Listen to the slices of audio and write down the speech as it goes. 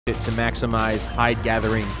to maximize hide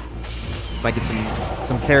gathering. If I get some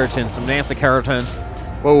keratin, some Nancy keratin.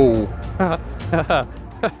 Whoa.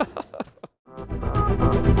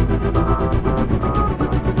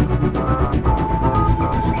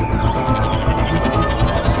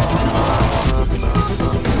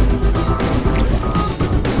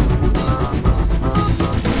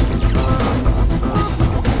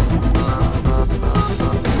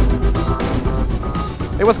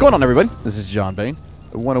 Hey, what's going on, everybody? This is John Bain.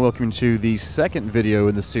 I want to welcome you to the second video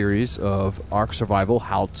in the series of ARK Survival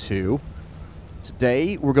How To.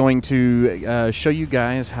 Today, we're going to show you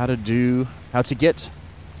guys how to get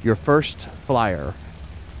your first flyer.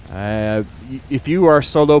 If you are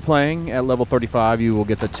solo playing at level 35, you will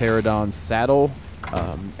get the pteredon saddle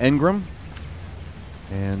engram.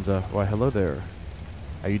 And why, hello there.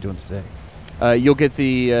 How you doing today? You'll get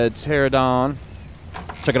the pteredon.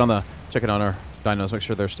 Check it on our dinos, make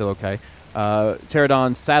sure they're still okay.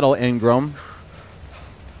 Pteredon saddle engram.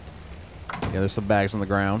 Yeah, there's some bags on the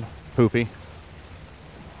ground. Poopy.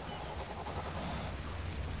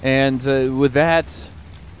 And with that,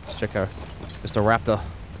 let's check our Mr. Raptor.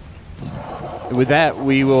 With that,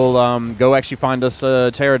 we will go actually find us a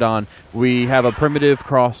pteredon. We have a primitive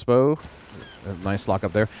crossbow. A nice lock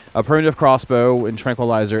up there. A primitive crossbow and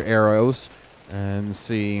tranquilizer arrows. And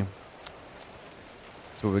see.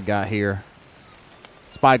 That's what we got here.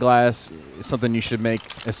 Spyglass is something you should make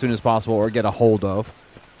as soon as possible or get a hold of.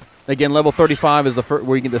 Again, level 35 is the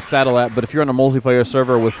where you get the saddle at, but if you're on a multiplayer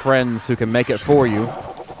server with friends who can make it for you,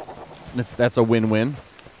 that's a win-win.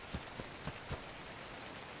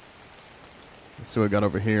 Let's see what we got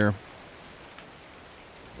over here.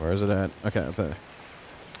 Where is it at? Okay, up there.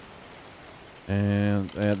 And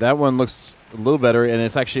that one looks a little better, and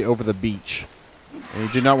it's actually over the beach. And you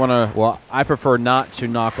do not want to, well, I prefer not to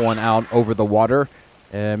knock one out over the water.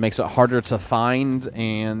 It makes it harder to find,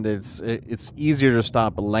 and it's easier to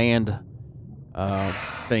stop land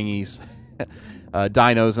thingies,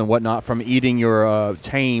 dinos and whatnot from eating your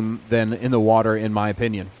tame than in the water, in my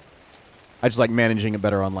opinion. I just like managing it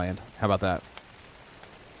better on land. How about that?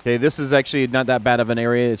 Okay, this is actually not that bad of an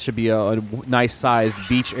area. It should be a nice-sized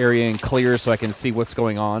beach area and clear so I can see what's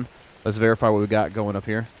going on. Let's verify what we got going up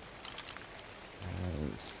here.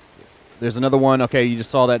 There's another one. Okay, you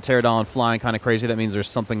just saw that pterodon flying kind of crazy. That means there's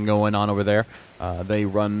something going on over there. They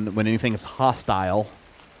run when anything is hostile.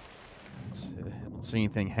 I don't see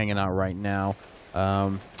anything hanging out right now.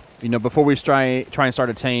 You know, before we try and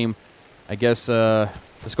start a tame, I guess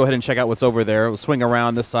let's go ahead and check out what's over there. We'll swing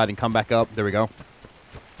around this side and come back up. There we go.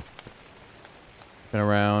 Spin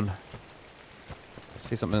around. I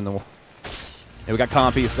see something in the wall. Yeah, we got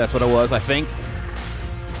compies. That's what it was, I think.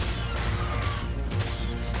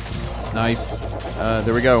 Nice.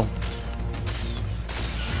 There we go.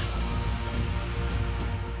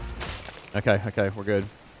 Okay, we're good.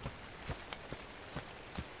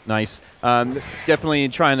 Nice. Definitely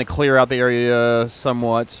trying to clear out the area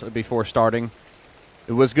somewhat before starting.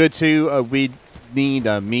 It was good too. We need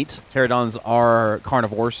meat. Pterodons are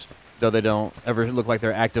carnivores, though they don't ever look like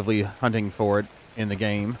they're actively hunting for it in the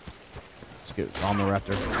game. Let's get on the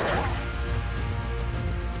raptor.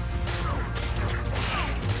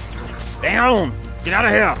 Down! Get out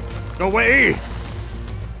of here! Go away!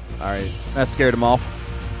 Alright, that scared him off.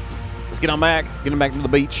 Let's get on back. Get him back to the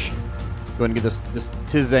beach. Go ahead and get this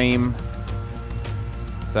tame.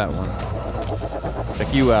 What's that one?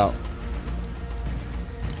 Check you out.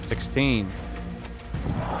 16.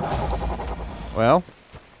 Well.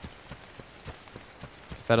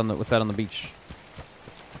 What's that on the beach?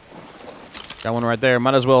 Got one right there.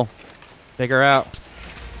 Might as well take her out.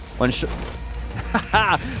 One shot.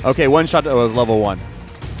 Okay, one shot was level 1.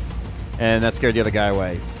 And that scared the other guy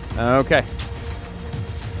away. Okay. Let's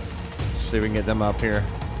see if we can get them up here.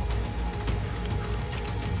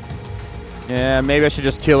 Yeah, maybe I should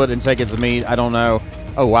just kill it and take its meat. I don't know.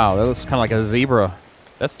 Oh, wow. That looks kind of like a zebra.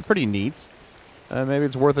 That's pretty neat. Maybe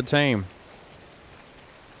it's worth a tame.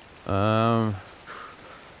 I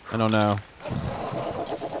don't know.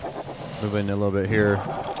 Move in a little bit here.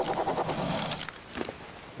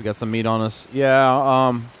 We got some meat on us.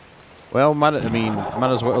 Yeah, well, might as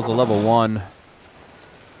well. It was a level 1.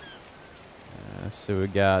 Let's see what we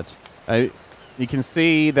got. You can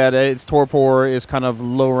see that its torpor is kind of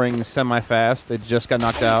lowering semi-fast. It just got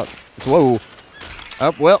knocked out. Whoa.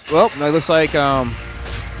 Oh, well, it looks like, yeah,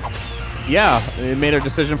 it made a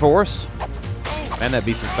decision for us. Man, that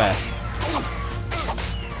beast is fast.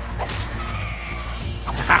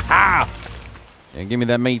 Ha ha! And give me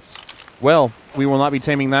that meats. Well, we will not be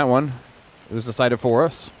taming that one. It was decided for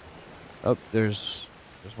us. Oh, there's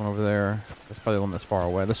one over there. That's probably the one that's far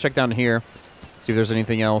away. Let's check down here. See if there's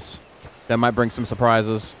anything else that might bring some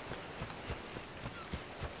surprises.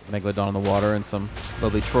 Megalodon in the water and some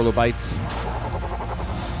lovely trilobites.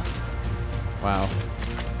 Wow.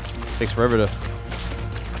 Takes forever to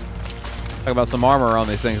talk about some armor on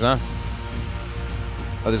these things, huh?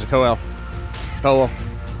 Oh, there's a coel. Coel.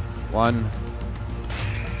 1,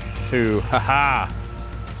 2. Haha.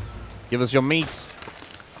 Give us your meats.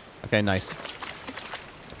 Okay, nice.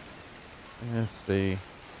 Let's see.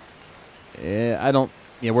 Yeah, I don't.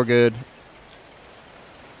 Yeah, we're good.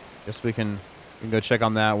 Guess we can go check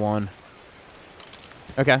on that one.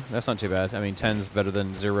 Okay, that's not too bad. I mean, 10's better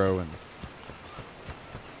than 0. And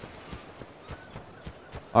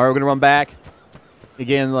all right, we're gonna run back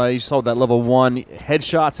again. You saw that level 1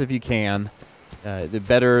 headshots if you can. The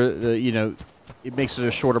better, you know, it makes it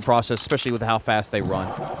a shorter process, especially with how fast they run.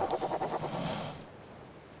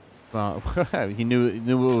 He knew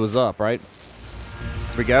it was up, right?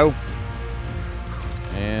 Here we go.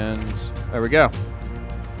 And there we go.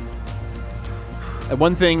 And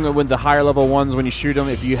one thing with the higher level ones, when you shoot them,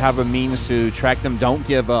 if you have a means to track them, don't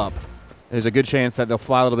give up. There's a good chance that they'll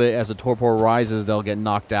fly a little bit. As the torpor rises, they'll get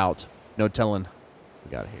knocked out. No telling.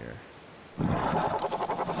 We got here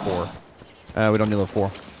 4. We don't need level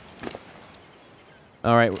 4.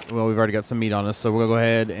 All right. Well, we've already got some meat on us, so we'll go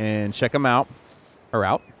ahead and check them out. Or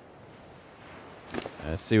out.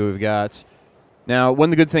 Let's see what we've got. Now, one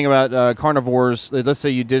good thing about carnivores, let's say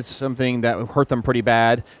you did something that hurt them pretty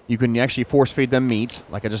bad, you can actually force feed them meat,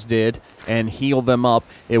 like I just did, and heal them up.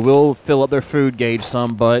 It will fill up their food gauge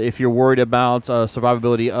some, but if you're worried about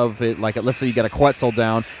survivability of it, like let's say you got a Quetzal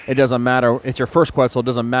down, it doesn't matter. It's your first Quetzal, it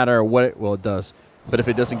doesn't matter what it, well, it does. But if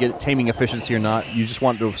it doesn't get taming efficiency or not, you just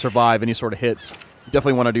want to survive any sort of hits. You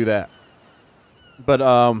definitely want to do that. But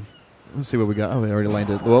let's see what we got. Oh, we already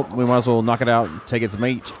landed. Well, we might as well knock it out and take its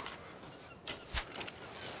meat.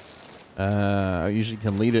 I usually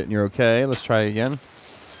can lead it and you're okay. Let's try again.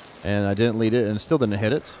 And I didn't lead it and still didn't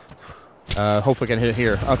hit it. Hopefully I can hit it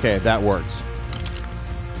here. Okay, that works.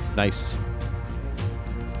 Nice.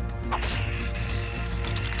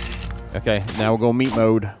 Okay, now we'll go meat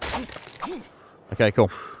mode. Okay,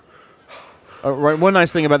 cool. Right, one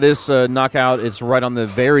nice thing about this knockout, it's right on the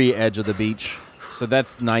very edge of the beach. So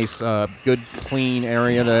that's nice. Good, clean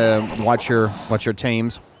area to watch your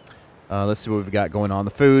tames. Let's see what we've got going on.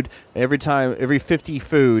 The food, every 50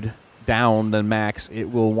 food down the max,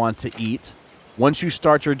 it will want to eat. Once you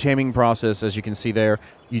start your taming process, as you can see there,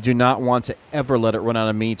 you do not want to ever let it run out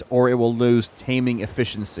of meat or it will lose taming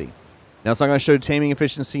efficiency. Now, it's not going to show taming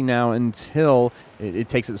efficiency now until it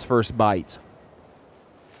takes its first bite.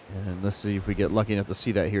 And let's see if we get lucky enough to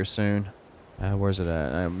see that here soon. Where's it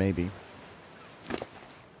at? Maybe.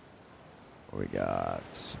 What we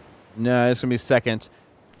got? No, it's going to be second.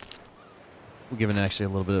 We're giving it actually a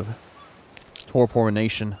little bit of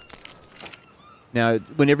torporination. Now,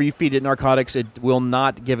 whenever you feed it narcotics, it will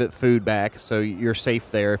not give it food back, so you're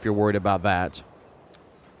safe there if you're worried about that.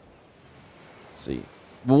 Let's see.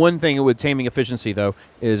 One thing with taming efficiency, though,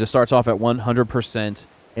 is it starts off at 100%,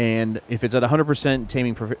 and if it's at 100%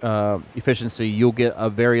 taming efficiency, you'll get a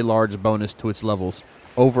very large bonus to its levels.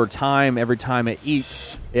 Over time, every time it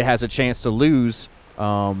eats, it has a chance to lose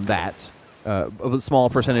that. A small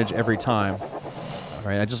percentage every time. All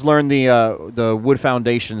right, I just learned the wood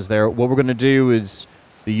foundations there. What we're going to do is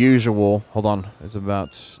the usual. Hold on, it's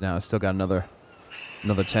about now. It's still got another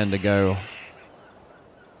 10 to go.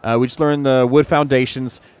 We just learned the wood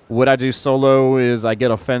foundations. What I do solo is I get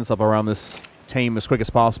a fence up around this tame as quick as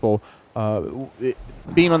possible.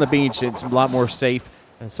 Being on the beach, it's a lot more safe.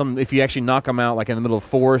 If you actually knock them out, like in the middle of the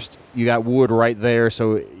forest, you got wood right there,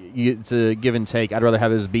 so it's a give and take. I'd rather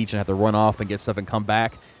have this beach and have to run off and get stuff and come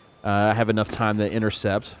back. I have enough time to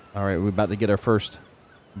intercept. All right, we're about to get our first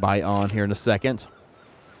bite on here in a second.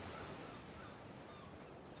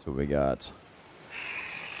 That's what we got.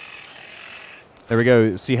 There we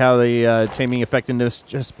go. See how the taming effectiveness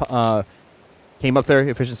just came up there,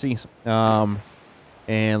 efficiency.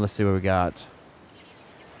 And let's see what we got.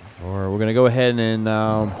 Or we're going to go ahead and,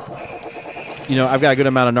 you know, I've got a good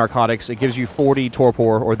amount of narcotics. It gives you 40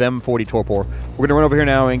 torpor, or them 40 torpor. We're going to run over here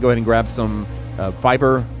now and go ahead and grab some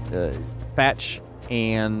fiber, thatch,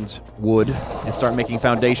 and wood, and start making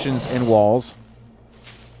foundations and walls.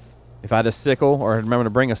 If I had a sickle, or remember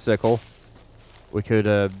to bring a sickle, we could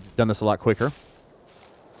have done this a lot quicker,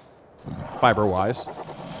 fiber-wise.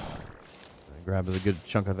 Grab a good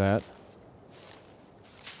chunk of that.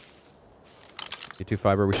 2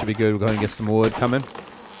 fiber, we should be good. We'll go ahead and get some wood coming.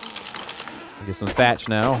 We'll get some thatch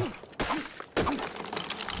now.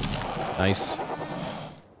 Nice.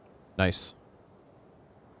 Nice.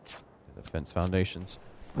 The fence foundations.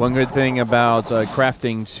 One good thing about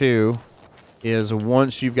crafting too is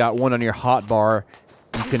once you've got one on your hotbar,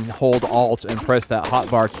 you can hold Alt and press that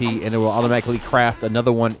hotbar key, and it will automatically craft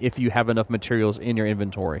another one if you have enough materials in your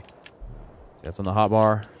inventory. So that's on the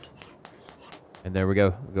hotbar. And there we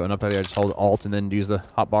go. Going up there, just hold Alt and then use the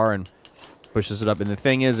hotbar and pushes it up. And the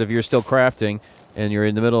thing is, if you're still crafting and you're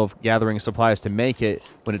in the middle of gathering supplies to make it,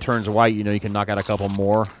 when it turns white, you know you can knock out a couple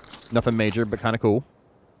more. Nothing major, but kind of cool.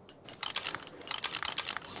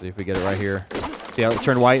 Let's see if we get it right here. See how it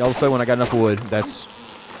turned white also when I got enough wood? That's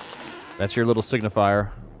your little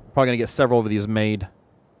signifier. Probably going to get several of these made. I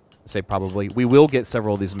say probably. We will get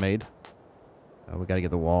several of these made. We got to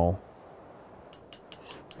get the wall.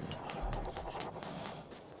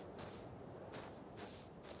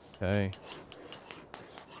 Okay.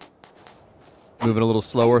 Moving a little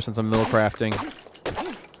slower since I'm mill crafting.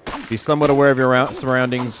 Be somewhat aware of your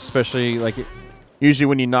surroundings, especially like usually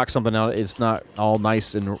when you knock something out, it's not all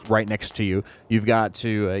nice and right next to you. You've got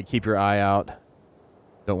to keep your eye out.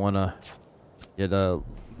 Don't want to get a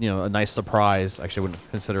nice surprise. Actually, I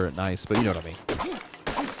wouldn't consider it nice, but you know what I mean.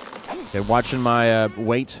 Okay, watching my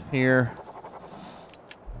weight here.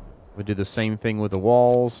 We do the same thing with the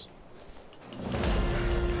walls.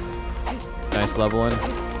 Nice leveling.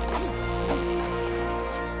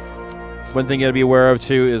 One thing you gotta be aware of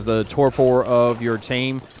too is the torpor of your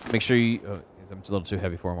tame. Make sure you. I'm a little too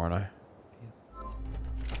heavy for him, aren't I?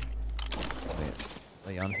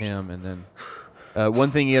 Lay on him, and then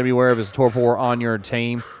one thing you gotta be aware of is torpor on your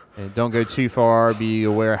tame. And don't go too far. Be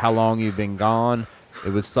aware how long you've been gone.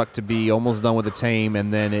 It would suck to be almost done with the tame,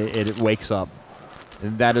 and then it wakes up.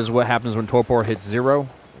 And that is what happens when torpor hits 0.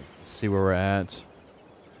 Let's see where we're at.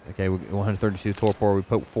 Okay, 132 torpor, we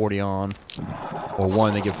put 40 on. Or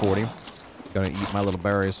 1, they give 40. Gonna eat my little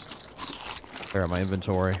berries. Clear out my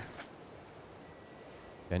inventory.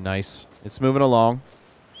 Okay, nice. It's moving along.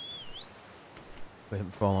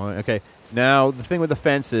 Okay, now the thing with the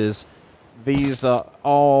fence is, these,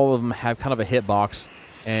 all of them have kind of a hitbox.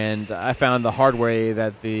 And I found the hard way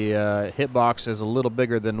that the hitbox is a little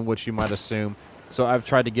bigger than what you might assume. So I've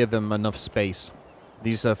tried to give them enough space.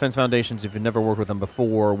 These fence foundations, if you've never worked with them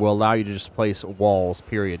before, will allow you to just place walls,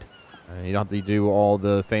 period. You don't have to do all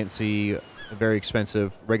the fancy, very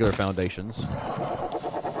expensive, regular foundations.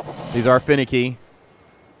 These are finicky.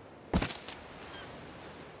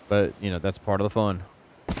 But, you know, that's part of the fun.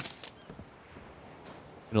 I'm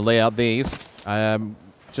going to lay out these. I'm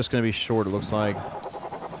just going to be short, it looks like.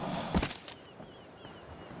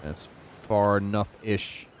 That's far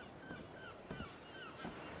enough-ish.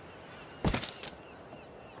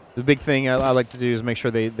 The big thing I like to do is make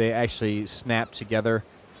sure they actually snap together.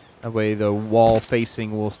 That way the wall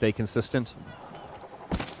facing will stay consistent.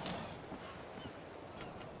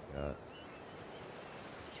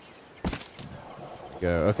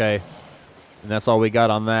 Go. Okay. And that's all we got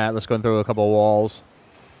on that. Let's go and throw a couple of walls.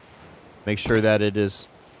 Make sure that it is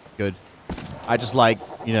good. I just like,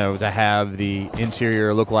 you know, to have the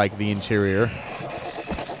interior look like the interior.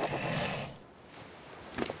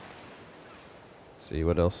 See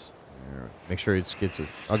what else. Make sure it gets it.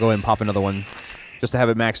 I'll go ahead and pop another one just to have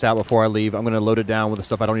it maxed out before I leave. I'm going to load it down with the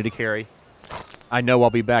stuff I don't need to carry. I know I'll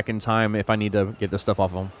be back in time if I need to get this stuff off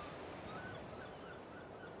of them.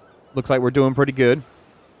 Looks like we're doing pretty good.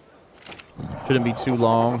 Shouldn't be too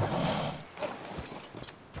long.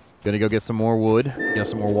 Gonna go get some more wood, get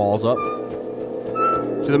some more walls up.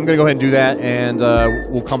 So I'm gonna go ahead and do that, and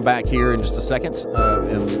we'll come back here in just a second,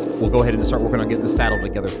 and we'll go ahead and start working on getting the saddle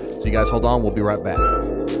together. So you guys hold on, we'll be right back.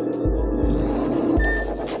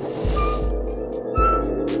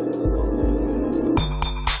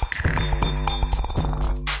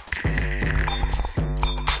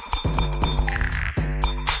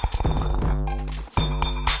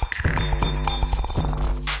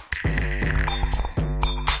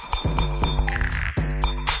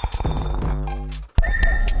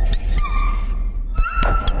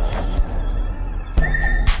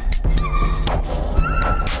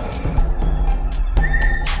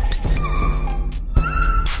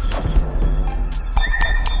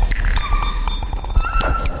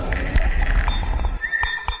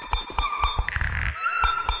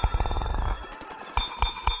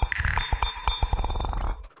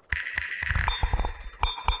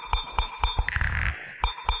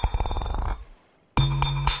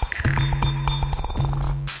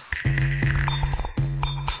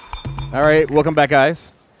 All right, welcome back,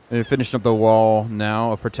 guys. We're finishing up the wall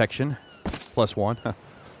now of protection, +1.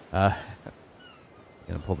 Gonna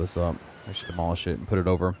pull this up. I should demolish it and put it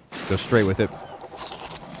over. Go straight with it.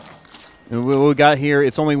 And what we got here,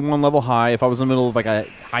 it's only 1 level high. If I was in the middle of like a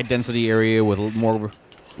high density area with a more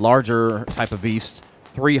larger type of beast,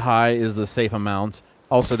 3 hide is the safe amount.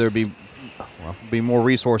 Also, there'd be more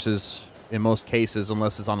resources in most cases,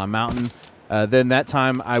 unless it's on a mountain. Then that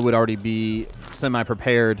time, I would already be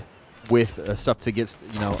semi-prepared with stuff to get,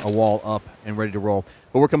 a wall up and ready to roll.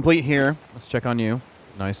 But we're complete here. Let's check on you.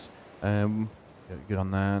 Nice. Good on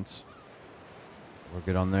that. We're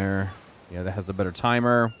good on there. Yeah, that has the better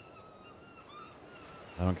timer.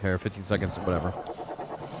 I don't care. 15 seconds, whatever. Go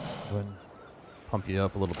ahead and pump you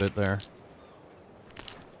up a little bit there.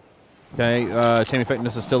 Okay, tame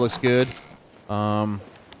effectiveness still looks good. So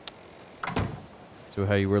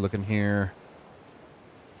how you were looking here.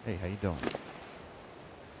 Hey, how you doing?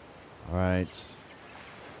 All right.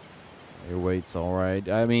 Your weight's all right.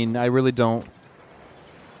 I mean, I really don't.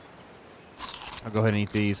 I'll go ahead and eat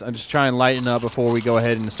these. I'm just trying to lighten up before we go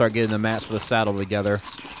ahead and start getting the mats for the saddle together.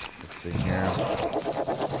 Let's see here.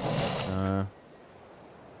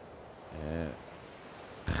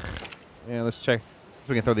 Yeah, let's check.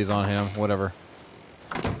 We can throw these on him. Whatever.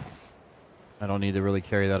 I don't need to really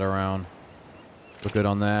carry that around. We're good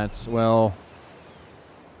on that. Well,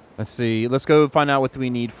 let's see. Let's go find out what do we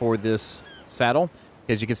need for this saddle.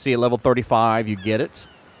 As you can see, at level 35, you get it.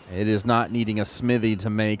 It is not needing a smithy to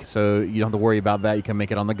make, so you don't have to worry about that. You can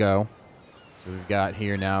make it on the go. So we've got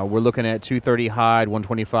here now. We're looking at 230 hide,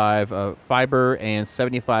 125 fiber, and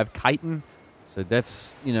 75 chitin. So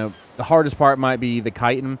that's, the hardest part might be the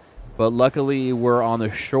chitin. But luckily, we're on the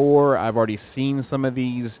shore. I've already seen some of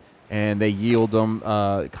these, and they yield them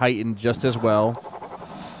chitin just as well.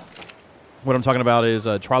 What I'm talking about is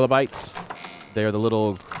trilobites. They're the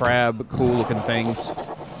little crab, cool-looking things.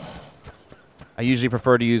 I usually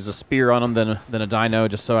prefer to use a spear on them than a dino,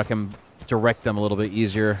 just so I can direct them a little bit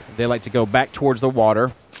easier. They like to go back towards the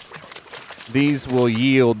water. These will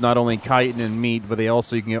yield not only chitin and meat, but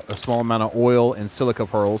you can get a small amount of oil and silica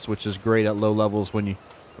pearls, which is great at low levels when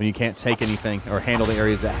you can't take anything or handle the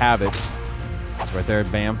areas that have it. Right there,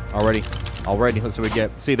 bam, already. Let's see what we get.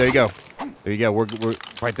 See, there you go. There you go. We're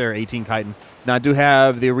right there, 18 chitin. Now I do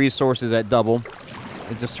have the resources at double.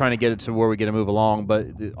 I'm just trying to get it to where we get to move along, but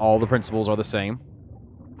all the principles are the same.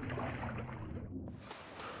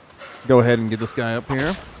 Go ahead and get this guy up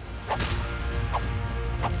here.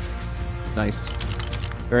 Nice.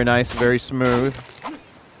 Very nice, very smooth. Come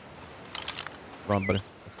on, buddy.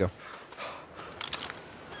 Let's go.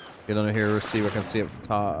 Get under here, see if I can see up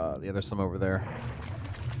top. Yeah, there's some over there.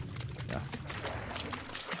 Yeah.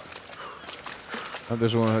 Oh,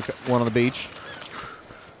 there's one on the beach.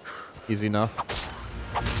 Easy enough.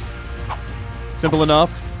 Simple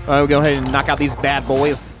enough. All right, we'll go ahead and knock out these bad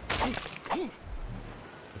boys.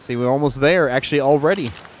 Let's see, we're almost there. Actually, already.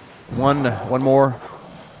 One more.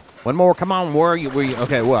 Come on, where are you?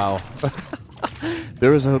 Okay, wow.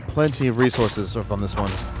 There is plenty of resources on this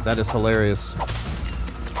one. That is hilarious.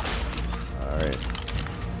 All right.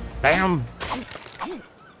 Bam.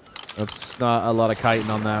 That's not a lot of chitin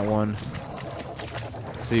on that one.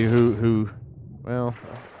 Let's see who. Well,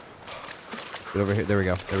 get over here. There we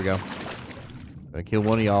go. Gonna kill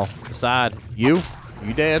one of y'all. Decide. You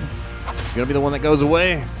dead. You're gonna be the one that goes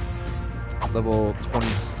away. Level 20.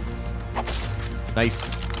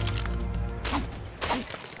 Nice.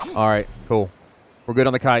 Alright, cool. We're good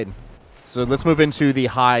on the chitin. So let's move into the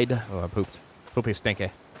hide. Oh, I pooped. Poopy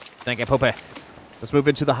stinky. Stinky poopy. Let's move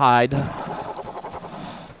into the hide.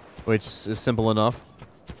 Which is simple enough.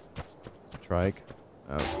 Trike.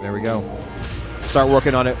 Oh, there we go. Start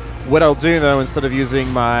working on it. What I'll do, though, instead of using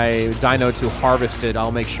my dino to harvest it,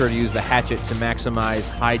 I'll make sure to use the hatchet to maximize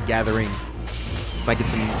hide gathering. Might get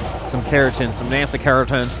some keratin, some Nancy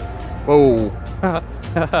keratin. Whoa.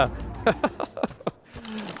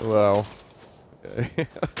 Wow. Okay. Hit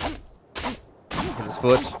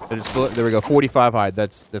his foot. There we go. 45 hide.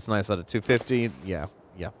 That's nice out of 250. Yeah.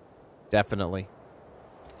 Definitely.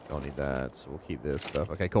 Don't need that, so we'll keep this stuff.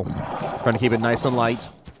 Okay, cool. Trying to keep it nice and light.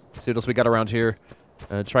 See what else we got around here.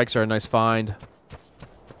 Trikes are a nice find.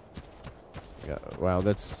 Yeah, wow,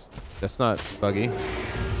 that's not buggy.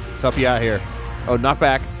 Let's help you out here. Oh, knock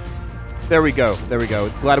back. There we go.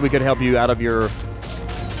 Glad we could help you out of your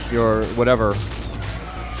whatever.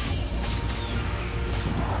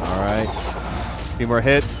 All right. A few more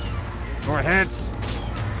hits. Nice.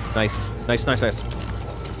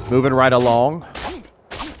 Moving right along.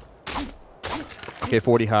 Okay,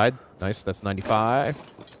 40 hide. Nice. That's 95.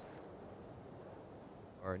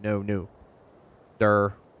 Or no.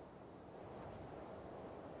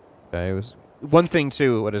 Okay, it was one thing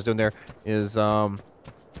too. What I was doing there is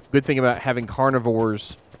good thing about having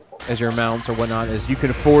carnivores as your mounts or whatnot is you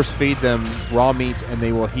can force feed them raw meat and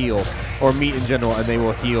they will heal, or meat in general and they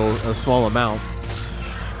will heal a small amount,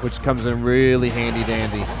 which comes in really handy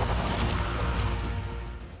dandy.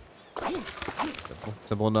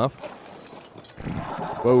 Simple enough.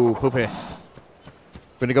 Whoa, poopy. We're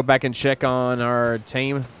gonna go back and check on our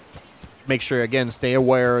tame. Make sure, again, stay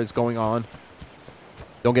aware it's going on.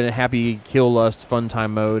 Don't get in happy kill lust fun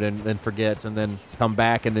time mode and then forget and then come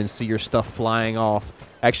back and then see your stuff flying off.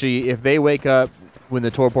 Actually, if they wake up when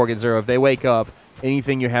the torpor gets 0, if they wake up,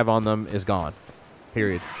 anything you have on them is gone.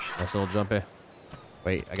 Period. Nice little jumpy.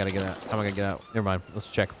 Wait, I gotta get out. How am I gonna get out? Never mind.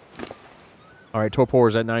 Let's check. All right, torpor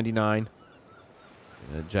is at 99.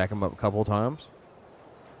 Gonna jack him up a couple times.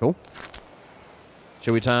 Cool.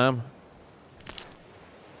 Should we time?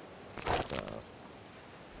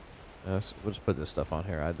 We'll just put this stuff on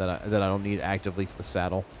here that I don't need actively for the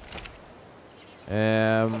saddle.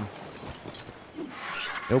 Nope.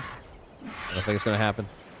 I don't think it's gonna happen.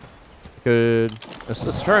 Good.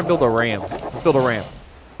 Let's try and build a ramp. Let's build a ramp.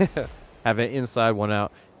 Have an inside, one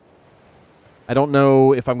out. I don't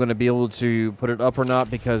know if I'm gonna be able to put it up or not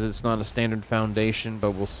because it's not a standard foundation,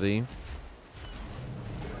 but we'll see.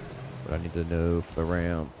 What I need to know for the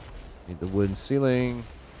ramp. Need the wooden ceiling.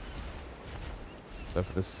 So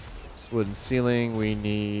for this wooden ceiling, we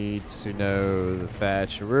need to know the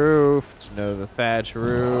thatch roof. To know the thatch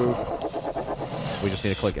roof, we just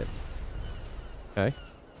need to click it. Okay.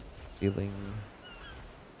 Ceiling.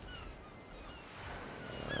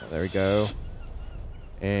 There we go.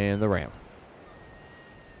 And the ramp.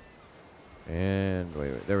 And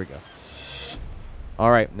wait, there we go.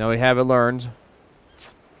 All right, now we have it learned.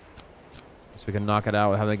 So we can knock it out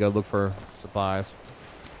without having to go look for supplies.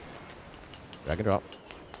 Drag and drop.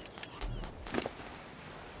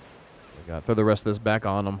 We got throw the rest of this back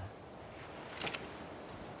on them.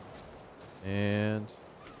 And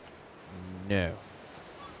no.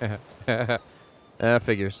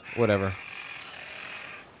 Figures. Whatever.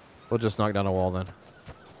 We'll just knock down a wall then.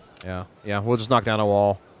 Yeah, we'll just knock down a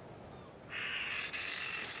wall.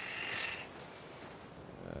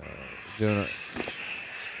 Doing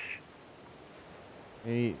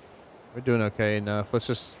it. We're doing okay enough.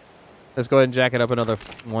 Let's go ahead and jack it up another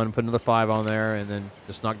one, put another 5 on there, and then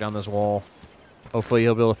just knock down this wall. Hopefully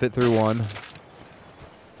he'll be able to fit through one.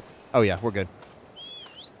 Oh yeah, we're good.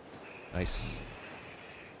 Nice.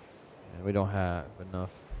 And we don't have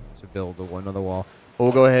enough to build another wall. But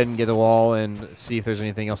we'll go ahead and get the wall and see if there's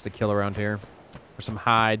anything else to kill around here. For some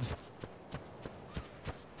hides.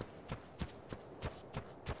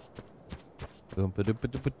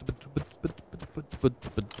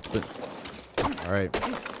 Alright.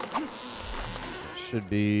 Should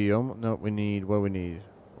be... no, we need... What do we need?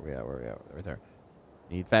 Where we at? Right there.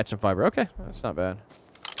 Need thatch and fiber. Okay, that's not bad.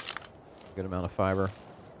 Good amount of fiber.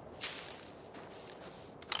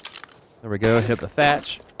 There we go. Hit the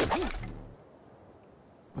thatch.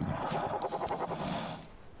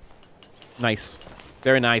 Nice.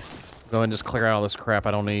 Very nice. Go ahead and just clear out all this crap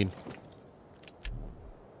I don't need.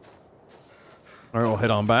 Alright, we'll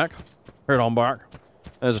head on back. Head on back.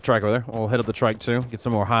 There's a trike over there. We'll head up the trike too. Get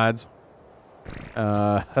some more hides.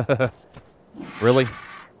 Really?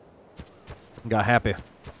 Got happy.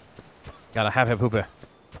 Got a happy poopy.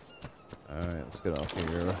 Alright, let's get off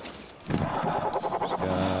here.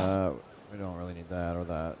 We don't really need that or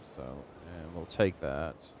that, so... And we'll take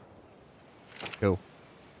that. Go.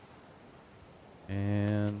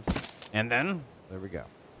 And then... There we go.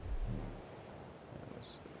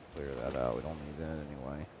 Let's clear that out. We don't need that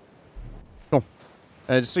anyway. Cool.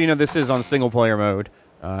 So you know, this is on single player mode.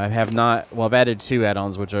 I have not... Well, I've added 2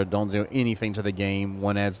 add-ons, which don't do anything to the game.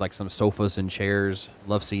 One adds, like, some sofas and chairs,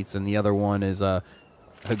 love seats, and the other one is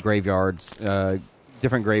graveyards,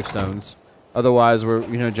 different gravestones. Otherwise, we're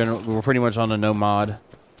we're pretty much on a no mod.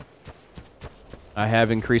 I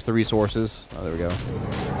have increased the resources. Oh, there we go.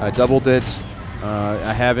 I doubled it.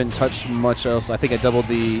 I haven't touched much else. I think I doubled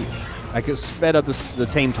I could sped up the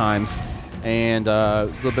tame times and a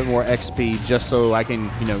little bit more XP just so I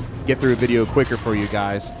can get through a video quicker for you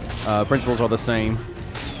guys. Principles are the same.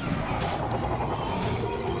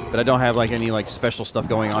 But I don't have like any like special stuff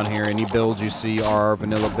going on here. Any builds you see are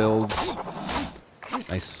vanilla builds.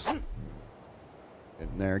 Nice.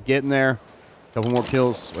 Getting there. Getting there. Couple more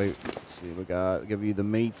kills. Wait, let's see. We got. Give you the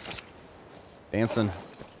mates. Dancing.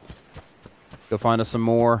 Go find us some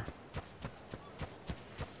more.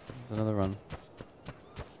 There's another run.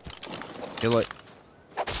 Kill it.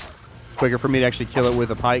 It's quicker for me to actually kill it with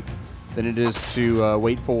a pike than it is to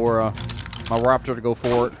wait for my raptor to go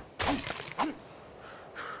for it.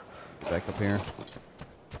 Back up here.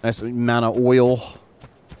 Nice amount of oil.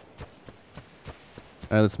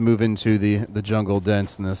 Let's move into the jungle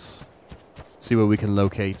denseness. See what we can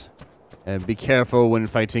locate. And be careful when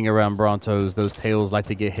fighting around Brontos. Those tails like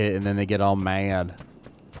to get hit and then they get all mad.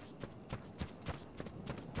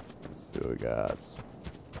 Let's see what we got.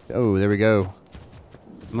 Oh, there we go.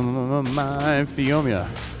 My Fiomia.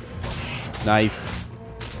 Nice.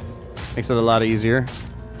 Makes it a lot easier.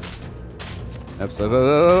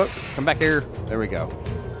 Come back here. There we go.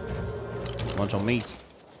 Lunch on meat.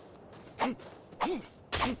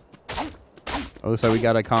 Oh, looks like we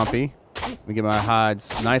got a compy. Let me get my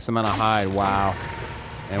hides. Nice amount of hide. Wow.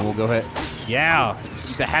 And we'll go ahead. Yeah.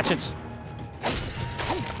 Eat the hatchet.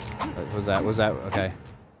 What was that? Was that? Okay.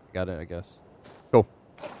 Got it, I guess. Cool.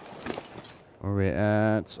 Where are we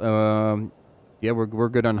at? Yeah, we're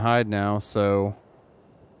good on hide now, so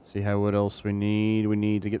see what else we need. We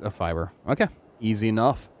need to get the fiber. Okay. Easy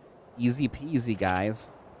enough. Easy peasy, guys.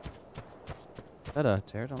 Is that a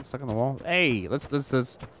pterodon stuck on the wall? Hey, let's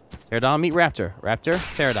pterodon meet raptor. Raptor,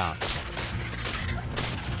 pterodon.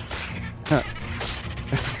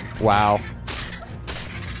 Wow.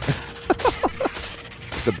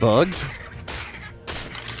 Is it bugged?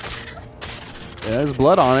 Yeah, there's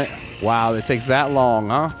blood on it. Wow, it takes that long,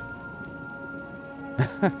 huh?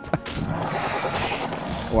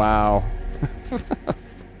 Wow. Yeah,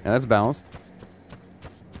 that's balanced.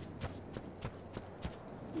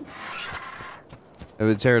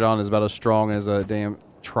 The pterodon is about as strong as a damn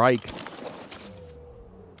trike.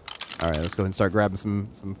 All right, let's go ahead and start grabbing some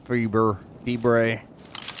fibra, fibora.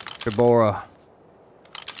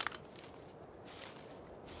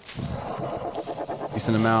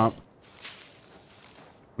 Decent amount.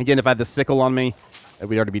 Again, if I had the sickle on me,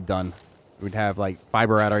 we'd already be done. We'd have like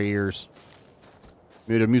fiber at our ears.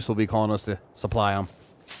 Maybe the moose will be calling us to supply them.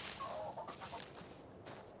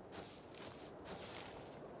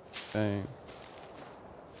 Okay.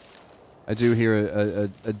 I do hear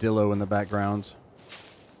a dillo in the background.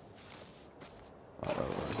 All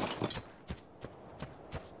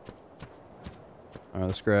right,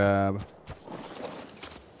 let's grab.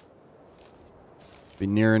 Be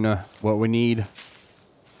nearing what we need.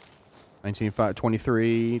 19,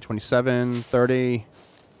 23, 27, 30. I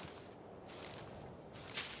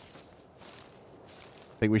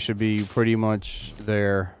think we should be pretty much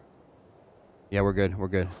there. Yeah, we're good. We're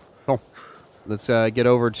good. Cool. Let's get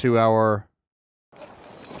over to our... I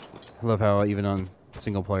love how even on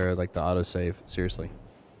single player, like the autosave. Seriously.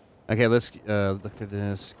 Okay, let's look at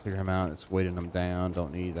this. Clear him out. It's weighting him down.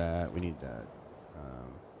 Don't need that. We need that.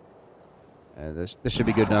 This should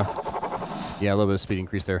be good enough. Yeah, a little bit of speed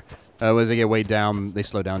increase there. As they get weighed down, they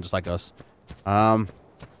slow down just like us.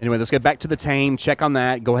 Anyway, let's get back to the tame. Check on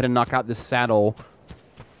that. Go ahead and knock out this saddle.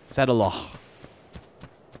 Saddle.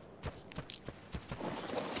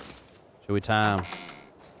 Should we time?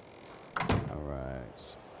 All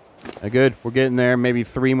right. Good. We're getting there. Maybe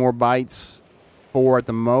 3 more bites. 4 at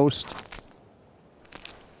the most.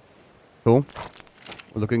 Cool.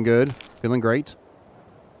 We're looking good. Feeling great.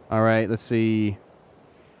 All right. Let's see.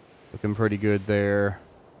 Looking pretty good there.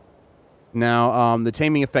 Now, the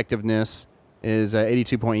taming effectiveness is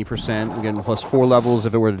 82.8%. We're getting plus 4 levels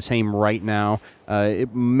if it were to tame right now.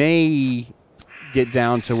 It may get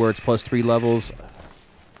down to where it's plus 3 levels.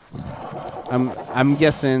 I'm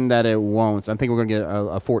guessing that it won't. I think we're gonna get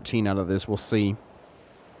a 14 out of this. We'll see.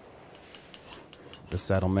 The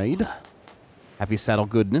saddle made. Happy saddle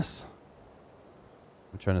goodness.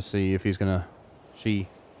 I'm trying to see if he's gonna chew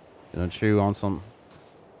on some.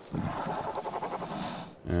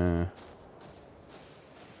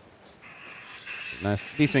 Nice,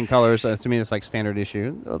 decent colors. To me, it's like standard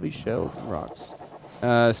issue. All these shells and rocks.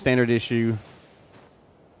 Standard issue.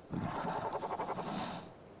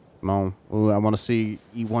 Come on. Ooh, I want to see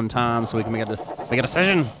eat one time so we can make a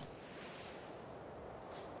decision.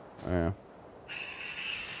 Yeah.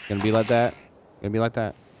 Gonna be like that? Gonna be like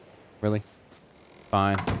that? Really?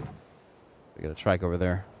 Fine. We got a trike over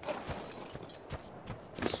there.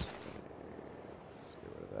 Let's get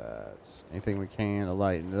rid of that. Anything we can to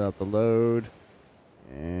lighten up the load.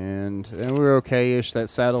 And we're okay-ish. That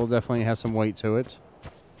saddle definitely has some weight to it.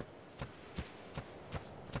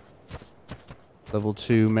 Level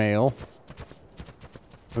 2 male.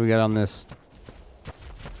 What do we got on this?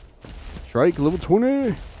 Trike, level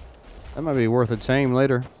 20. That might be worth a tame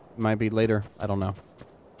later. Might be later. I don't know.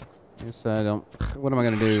 I guess I don't... What am I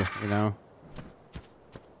going to do, you know?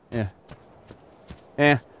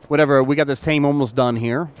 Yeah. Whatever. We got this tame almost done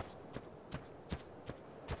here.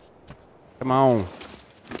 Come on.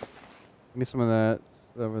 Give me some of that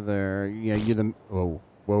over there. Yeah, you the... Whoa.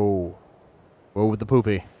 Whoa. Whoa with the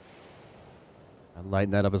poopy.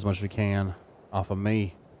 Lighten that up as much as we can off of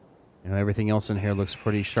me. You know, everything else in here looks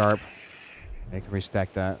pretty sharp. I can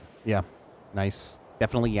restack that. Yeah. Nice.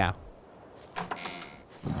 Definitely, yeah.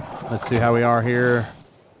 Let's see how we are here.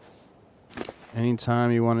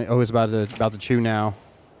 Anytime you want to... Oh, it's about to chew now.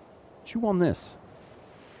 Chew on this.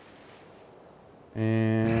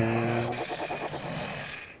 And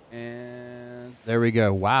there we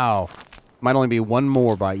go. Wow. Might only be one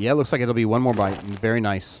more bite. Yeah, looks like it'll be one more bite. Very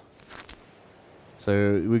nice.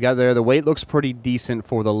 So we got there. The weight looks pretty decent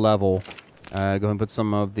for the level. Go ahead and put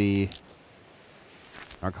some of the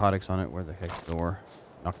narcotics on it. Where the heck's the door?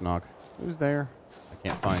 Knock, knock. Who's there? I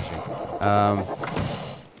can't find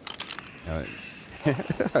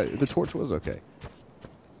you. The torch was okay.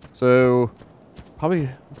 So probably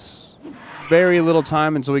it's very little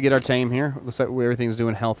time until we get our tame here. Looks like everything's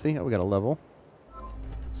doing healthy. Oh, we got a level.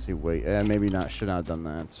 Let's see. Wait, maybe not. Should not have done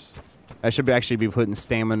that. I should actually be putting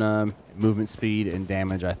stamina, movement speed, and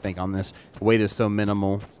damage, I think, on this. The weight is so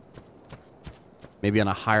minimal. Maybe on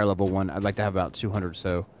a higher level one, I'd like to have about 200.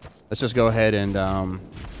 So let's just go ahead and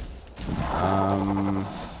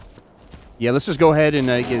yeah, let's just go ahead and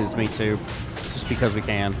get as me too, just because we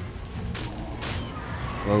can.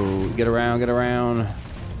 Whoa, get around,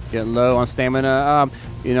 get low on stamina.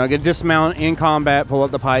 You know, get dismount in combat, pull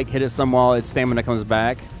up the pike, hit it some while its stamina comes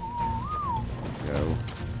back. Go.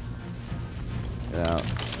 Get out.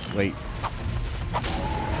 Wait.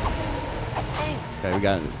 Okay, we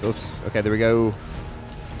got it. Oops. Okay, there we go.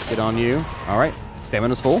 Get on you. All right.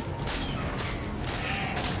 Stamina's full.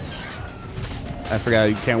 I forgot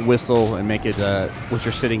you can't whistle and make it what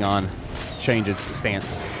you're sitting on change its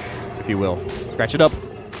stance, if you will. Scratch it up.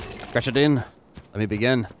 Scratch it in. Let me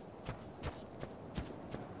begin.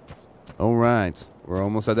 All right. We're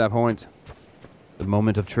almost at that point. The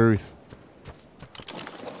moment of truth.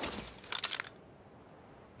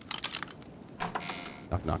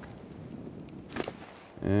 Knock, knock.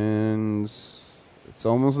 And it's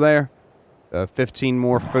almost there. 15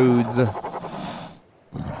 more foods.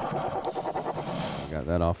 Got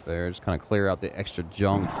that off there. Just kind of clear out the extra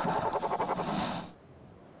junk.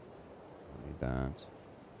 Need that.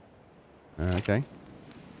 Okay.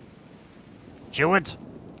 Chew it.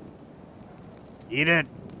 Eat it.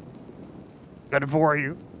 Good for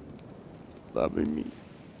you. Loving me.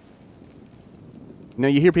 Now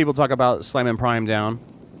you hear people talk about slamming Prime down.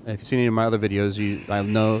 If you've seen any of my other videos, you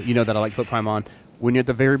know that I like to put Prime on. When you're at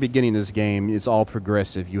the very beginning of this game, it's all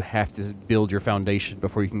progressive. You have to build your foundation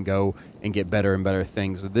before you can go and get better and better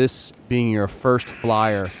things. This being your first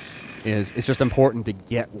flyer, it's just important to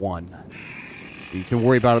get one. You can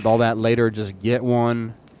worry about all that later. Just get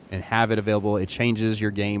one and have it available. It changes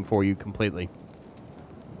your game for you completely.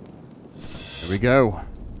 There we go.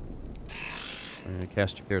 I'm gonna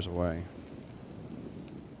cast your cares away.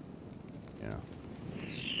 Yeah.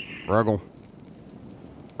 Ruggle.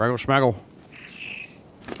 Ruggle schmaggle.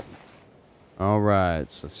 All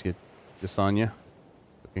right, so let's get this on you.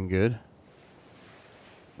 Looking good.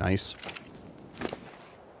 Nice.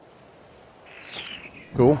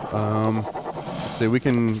 Cool. Let's see. We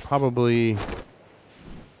can probably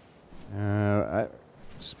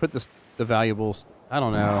just put the valuables. I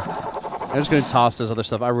don't know. I'm just gonna toss this other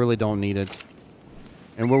stuff. I really don't need it.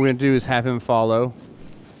 And what we're gonna do is have him follow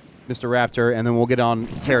Mr. Raptor, and then we'll get on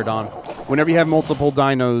Pteredon. Whenever you have multiple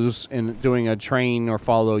dinos and doing a train or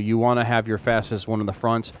follow, you want to have your fastest one in the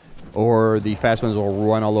front, or the fast ones will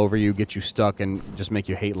run all over you, get you stuck, and just make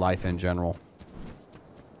you hate life in general.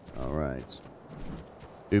 All right.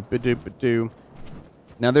 Doop-a-doop-a-doo.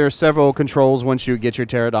 Now, there are several controls once you get your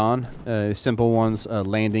Pteredon. Simple ones.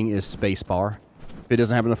 Landing is spacebar. If it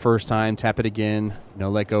doesn't happen the first time, tap it again. No,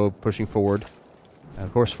 let go, pushing forward.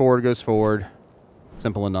 Of course, forward goes forward.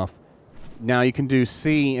 Simple enough. Now you can do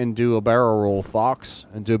C and do a barrel roll, Fox,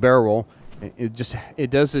 and do a barrel roll. It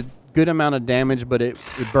does a good amount of damage, but it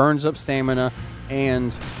burns up stamina and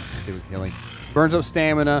let's see what healing. Burns up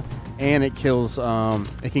stamina and it kills.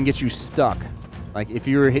 It can get you stuck. Like if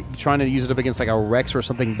you're trying to use it up against like a Rex or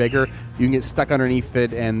something bigger, you can get stuck underneath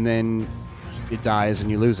it and then it dies and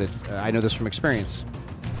you lose it. I know this from experience.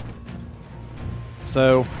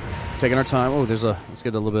 So taking our time. Oh, let's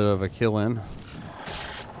get a little bit of a kill in.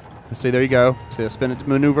 See, there you go. See that spin it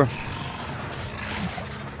maneuver?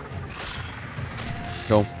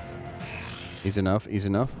 Cool. Easy enough, easy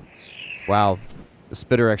enough. Wow, the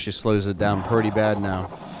spitter actually slows it down pretty bad now.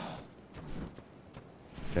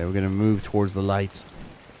 Okay, we're gonna move towards the light.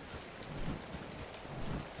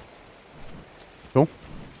 Cool.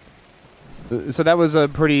 So that was a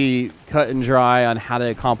pretty cut and dry on how to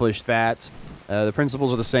accomplish that. The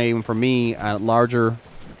principles are the same for me at larger,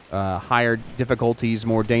 higher difficulties,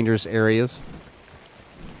 more dangerous areas.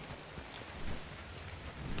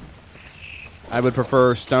 I would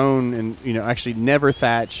prefer stone and, actually never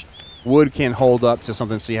thatch. Wood can hold up to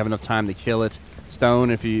something so you have enough time to kill it.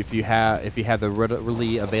 Stone, if you have the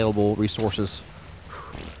readily available resources.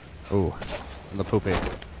 Oh, the poopy.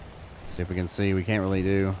 See if we can see. We can't really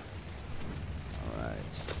do.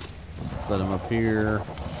 let him up here.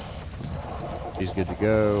 He's good to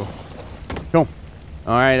go. Cool.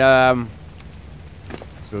 All right.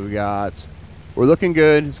 So we got. We're looking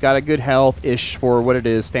good. It's got a good health-ish for what it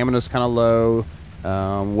is. Stamina's kind of low.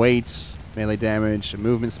 Weight, melee damage, and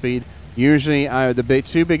movement speed. Usually, the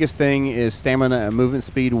two biggest thing is stamina and movement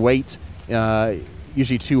speed. Weight,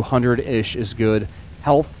 usually 200-ish is good.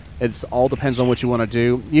 Health, it all depends on what you want to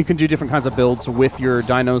do. You can do different kinds of builds with your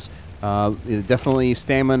dinos. Definitely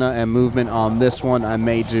stamina and movement on this one. I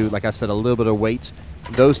may do, like I said, a little bit of weight.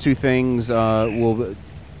 Those two things will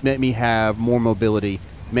let me have more mobility.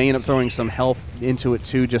 May end up throwing some health into it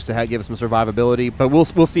too, just to give it some survivability. But we'll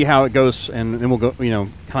see how it goes, and then we'll go,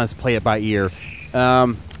 kind of play it by ear.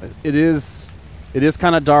 It is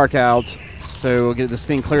kind of dark out, so we'll get this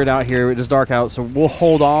thing cleared out here. It is dark out, so we'll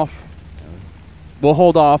hold off. We'll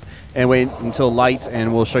hold off and wait until light,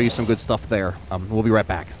 and we'll show you some good stuff there. We'll be right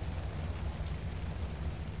back.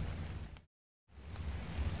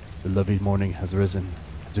 The lovely morning has risen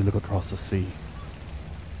as we look across the sea.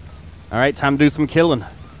 All right, time to do some killing.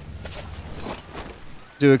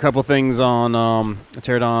 Do a couple things on a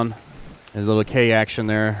pteredon. There's a little K action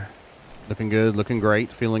there. Looking good, looking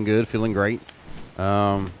great, feeling good, feeling great.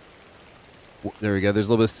 There we go. There's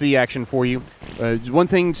a little bit of C action for you. One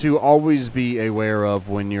thing to always be aware of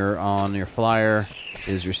when you're on your flyer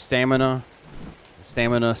is your stamina.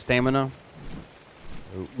 Stamina.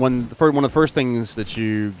 One of the first things that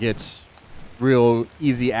you get real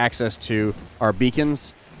easy access to are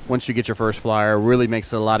beacons. Once you get your first flyer, really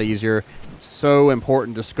makes it a lot easier. It's so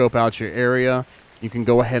important to scope out your area. You can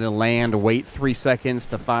go ahead and land, wait 3 seconds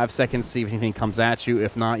to 5 seconds, see if anything comes at you.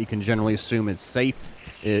 If not, you can generally assume it's safe.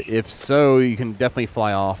 If so, you can definitely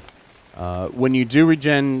fly off. When you do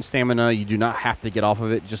regen stamina, you do not have to get off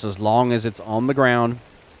of it. Just as long as it's on the ground,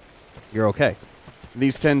 you're okay.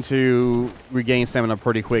 These tend to regain stamina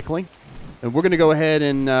pretty quickly. And we're going to go ahead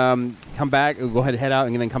and come back. We'll go ahead and head out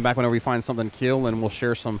and then come back whenever we find something to kill, and we'll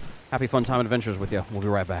share some happy fun time adventures with you. We'll be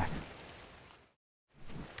right back.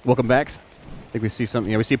 Welcome back. I think we see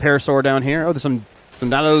something. Yeah, we see a parasaur down here. Oh, there's some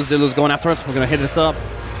dillos going after us. We're going to hit this up.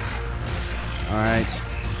 All right.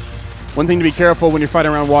 One thing to be careful when you're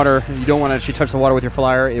fighting around water, you don't want to actually touch the water with your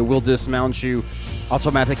flyer. It will dismount you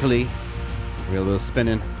automatically. We got a little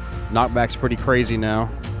spinning. Knockback's pretty crazy now.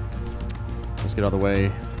 Let's get out of the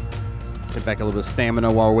way. Get back a little bit of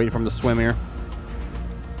stamina while we're waiting for him to swim here.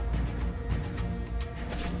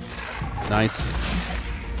 Nice.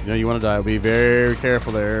 You want to die. Be very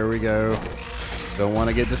careful. There we go. Don't want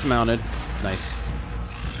to get dismounted. Nice.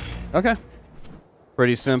 Okay.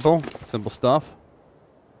 Pretty simple. Simple stuff.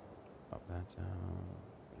 Pop that down.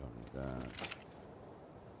 We don't need that.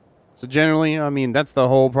 So generally, I mean, that's the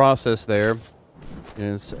whole process there.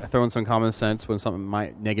 Is throw in some common sense when something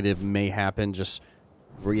negative may happen. Just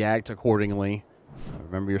react accordingly.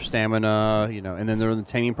 Remember your stamina, and then during the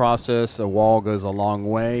taming process, a wall goes a long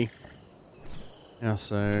way. Yeah,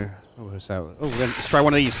 so what's that? Oh, let's try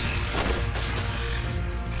one of these.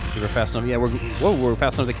 We're fast enough. Yeah, we're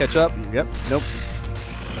fast enough to catch up. Yep. Nope.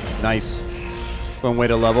 Nice. One way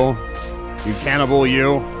to level. You cannibal,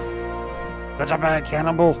 you. Such a bad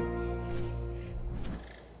cannibal.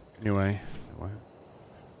 Anyway.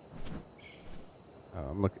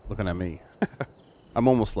 I'm looking at me. I'm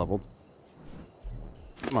almost leveled.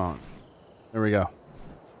 Come on. There we go.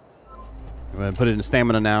 I'm going to put it in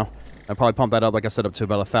stamina now. I'll probably pump that up, like I said, up to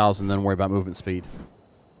about 1,000, then worry about movement speed.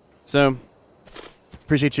 So,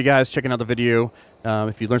 appreciate you guys checking out the video.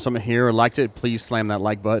 If you learned something here or liked it, please slam that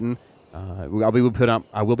like button. I will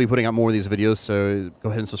be putting out more of these videos, so go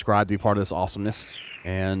ahead and subscribe to be part of this awesomeness.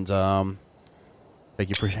 And thank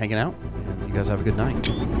you for hanging out. And you guys have a good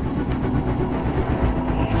night.